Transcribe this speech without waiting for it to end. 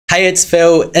Hey, it's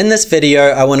Phil. In this video,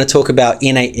 I want to talk about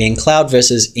n8n cloud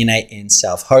versus n8n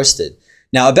self-hosted.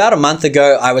 Now, about a month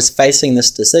ago, I was facing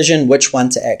this decision, which one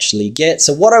to actually get.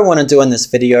 So what I want to do in this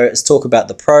video is talk about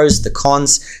the pros, the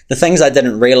cons, the things I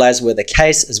didn't realize were the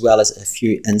case, as well as a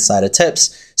few insider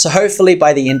tips. So hopefully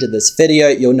by the end of this video,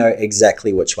 you'll know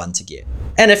exactly which one to get.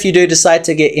 And if you do decide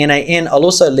to get n8n, I'll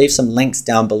also leave some links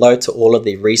down below to all of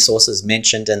the resources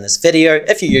mentioned in this video.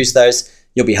 If you use those,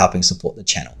 you'll be helping support the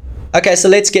channel. Okay, so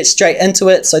let's get straight into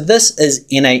it. So this is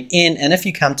n8n, and if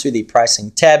you come to the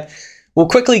pricing tab, we'll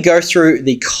quickly go through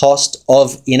the cost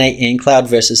of n8n cloud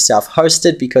versus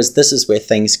self-hosted, because this is where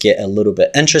things get a little bit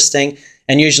interesting,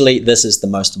 and usually this is the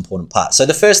most important part. So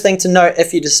the first thing to note,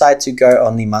 if you decide to go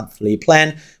on the monthly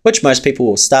plan, which most people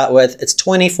will start with, it's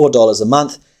 $24 a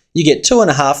month. You get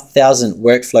 2,500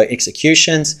 workflow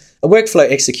executions. A workflow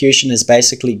execution is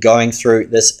basically going through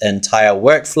this entire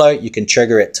workflow. You can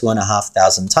trigger it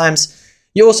 2,500 times.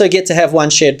 You also get to have one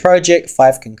shared project,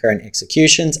 5 concurrent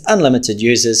executions, unlimited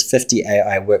users, 50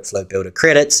 AI workflow builder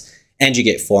credits, and you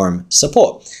get forum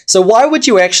support. So why would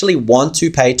you actually want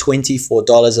to pay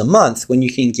 $24 a month when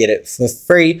you can get it for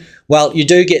free? Well, you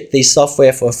do get the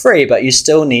software for free, but you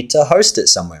still need to host it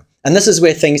somewhere. And this is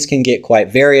where things can get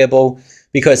quite variable,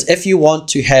 because if you want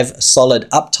to have solid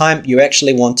uptime, you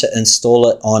actually want to install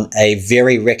it on a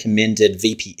very recommended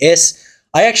VPS.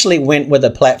 I actually went with a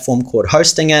platform called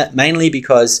Hosting-It, mainly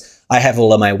because I have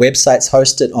all of my websites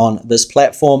hosted on this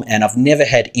platform and I've never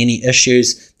had any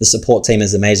issues. The support team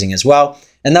is amazing as well.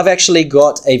 And they've actually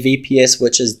got a VPS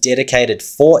which is dedicated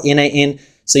for n8n.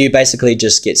 So you basically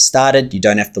just get started. You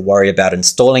don't have to worry about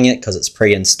installing it because it's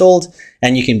pre-installed,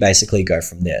 and you can basically go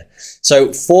from there.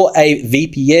 So for a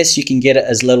VPS, you can get it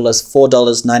as little as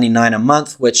 $4.99 a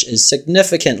month, which is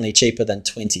significantly cheaper than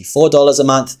 $24 a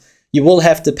month. You will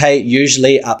have to pay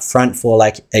usually upfront for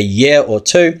like a year or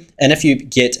two. And if you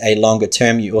get a longer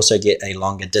term, you also get a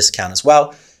longer discount as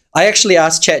well. I actually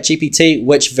asked ChatGPT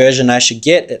which version I should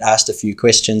get. It asked a few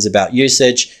questions about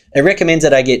usage. It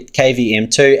recommended I get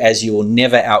KVM2, as you will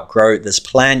never outgrow this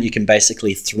plan. You can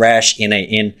basically thrash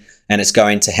n8n and it's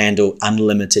going to handle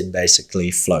unlimited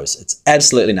basically flows. It's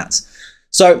absolutely nuts.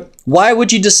 So why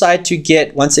would you decide to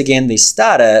get, once again, the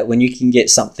starter when you can get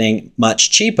something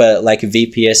much cheaper like a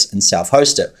VPS and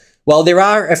self-hosted? Well, there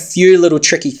are a few little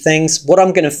tricky things. What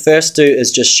I'm going to first do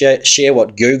is just share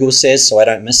what Google says so I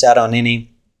don't miss out on any.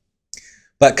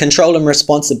 But control and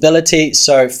responsibility.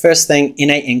 So first thing,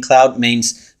 n8n cloud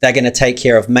means they're going to take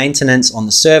care of maintenance on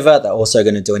the server. They're also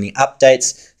going to do any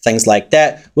updates, things like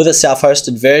that. With a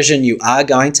self-hosted version, you are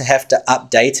going to have to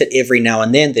update it every now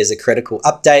and then. There's a critical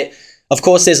update. Of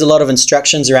course, there's a lot of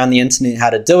instructions around the internet how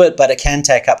to do it, but it can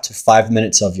take up to 5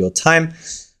 minutes of your time.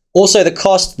 Also, the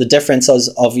cost, the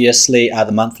differences obviously are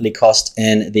the monthly cost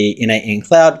in the n8n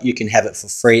cloud. You can have it for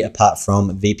free apart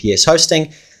from VPS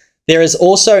hosting. There is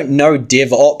also no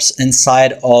DevOps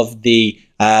inside of the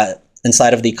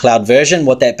cloud version.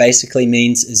 What that basically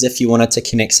means is if you wanted to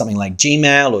connect something like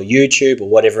Gmail or YouTube or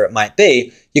whatever it might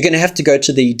be, you're going to have to go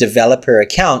to the developer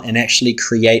account and actually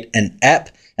create an app.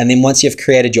 And then once you've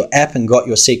created your app and got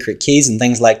your secret keys and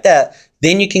things like that,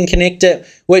 then you can connect it,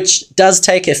 which does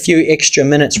take a few extra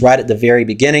minutes right at the very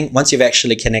beginning. Once you've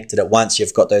actually connected it once,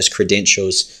 you've got those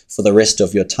credentials for the rest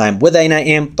of your time with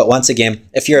n8n. But once again,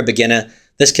 if you're a beginner,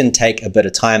 this can take a bit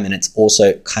of time and it's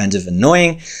also kind of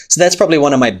annoying. So that's probably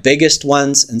one of my biggest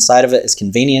ones inside of it, is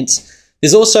convenience.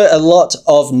 There's also a lot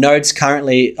of nodes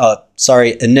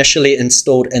initially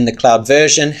installed in the cloud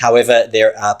version. However,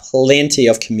 there are plenty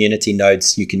of community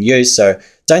nodes you can use, so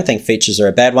don't think features are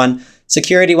a bad one.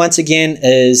 Security, once again,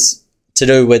 is to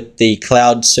do with the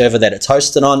cloud server that it's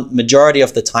hosted on. Majority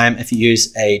of the time, if you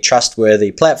use a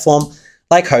trustworthy platform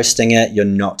like Hosting-It, you're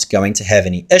not going to have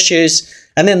any issues.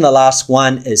 And then the last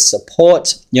one is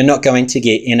support. You're not going to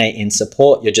get n8n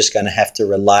support. You're just going to have to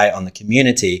rely on the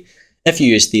community if you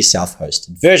use the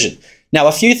self-hosted version. Now,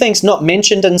 a few things not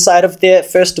mentioned inside of there.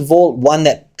 First of all, one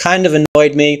that kind of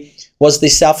annoyed me was the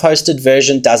self-hosted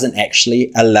version doesn't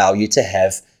actually allow you to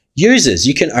have users.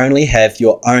 You can only have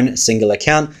your own single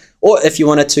account, or if you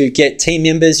wanted to get team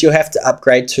members, you'll have to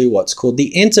upgrade to what's called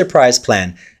the enterprise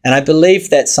plan. And I believe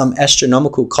that's some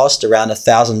astronomical cost, around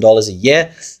 $1,000 a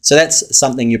year. So that's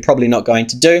something you're probably not going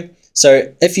to do.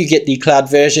 So if you get the cloud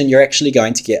version, you're actually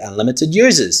going to get unlimited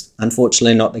users.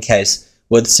 Unfortunately, not the case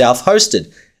with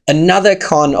self-hosted. Another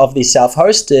con of the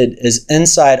self-hosted is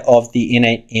inside of the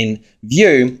n8n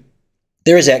view,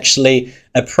 there is actually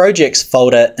a projects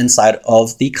folder inside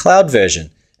of the cloud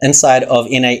version. Inside of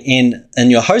n8n in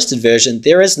your hosted version,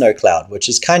 there is no cloud, which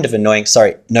is kind of annoying.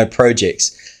 Sorry, no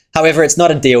projects. However, it's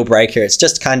not a deal breaker. It's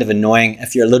just kind of annoying.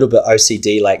 If you're a little bit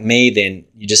OCD like me, then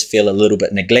you just feel a little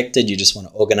bit neglected. You just want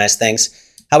to organize things.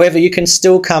 However, you can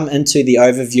still come into the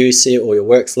overview, see all your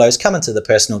workflows, come into the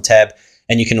personal tab,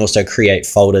 and you can also create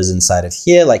folders inside of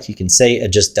here. Like you can see,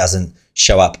 it just doesn't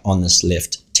show up on this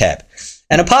left tab.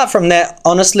 And apart from that,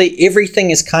 honestly,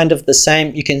 everything is kind of the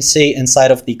same. You can see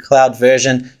inside of the cloud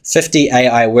version, 50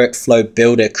 AI workflow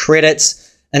builder credits.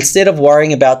 Instead of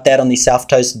worrying about that on the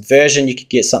self-hosted version, you could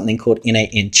get something called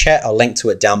n8n chat. I'll link to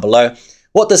it down below.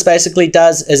 What this basically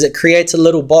does is it creates a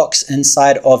little box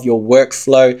inside of your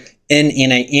workflow in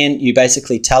n8n. You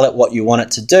basically tell it what you want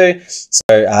it to do. So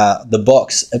the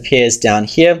box appears down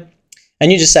here,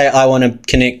 and you just say, I want to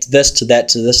connect this to that,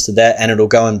 to this, to that, and it'll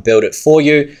go and build it for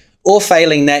you. Or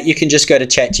failing that, you can just go to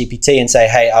ChatGPT and say,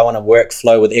 hey, I want a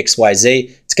workflow with XYZ.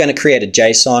 It's going to create a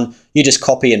JSON. You just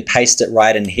copy and paste it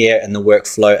right in here, and the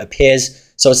workflow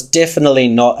appears. So it's definitely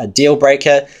not a deal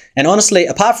breaker. And honestly,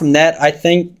 apart from that, I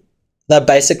think they're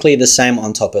basically the same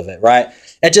on top of it, right?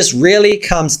 It just really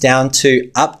comes down to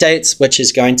updates, which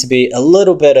is going to be a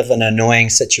little bit of an annoying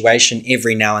situation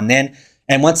every now and then.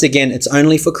 And once again, it's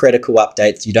only for critical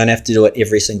updates. You don't have to do it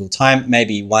every single time,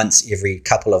 maybe once every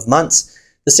couple of months.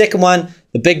 The second one,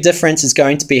 the big difference is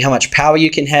going to be how much power you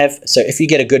can have. So if you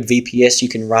get a good VPS, you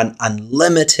can run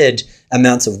unlimited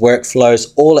amounts of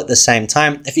workflows all at the same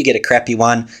time. If you get a crappy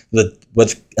one with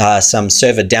some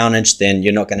server downage, then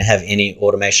you're not going to have any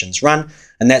automations run.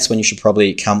 And that's when you should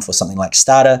probably come for something like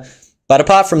Starter. But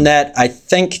apart from that, I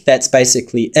think that's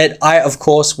basically it. I, of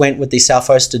course, went with the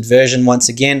self-hosted version once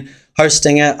again.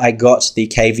 Hosting it, I got the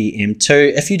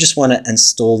KVM2. If you just want to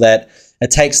install that, it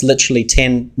takes literally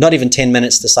not even 10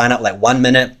 minutes to sign up, like 1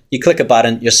 minute. You click a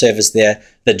button, your server's there,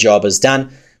 the job is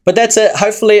done. But that's it.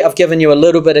 Hopefully, I've given you a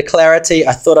little bit of clarity.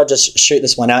 I thought I'd just shoot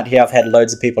this one out here. I've had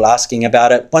loads of people asking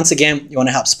about it. Once again, you want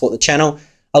to help support the channel,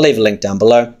 I'll leave a link down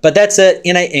below. But that's it,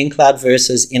 n8n Cloud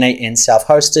versus n8n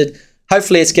self-hosted.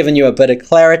 Hopefully, it's given you a bit of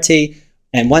clarity.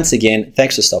 And once again,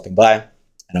 thanks for stopping by,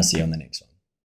 and I'll see you on the next one.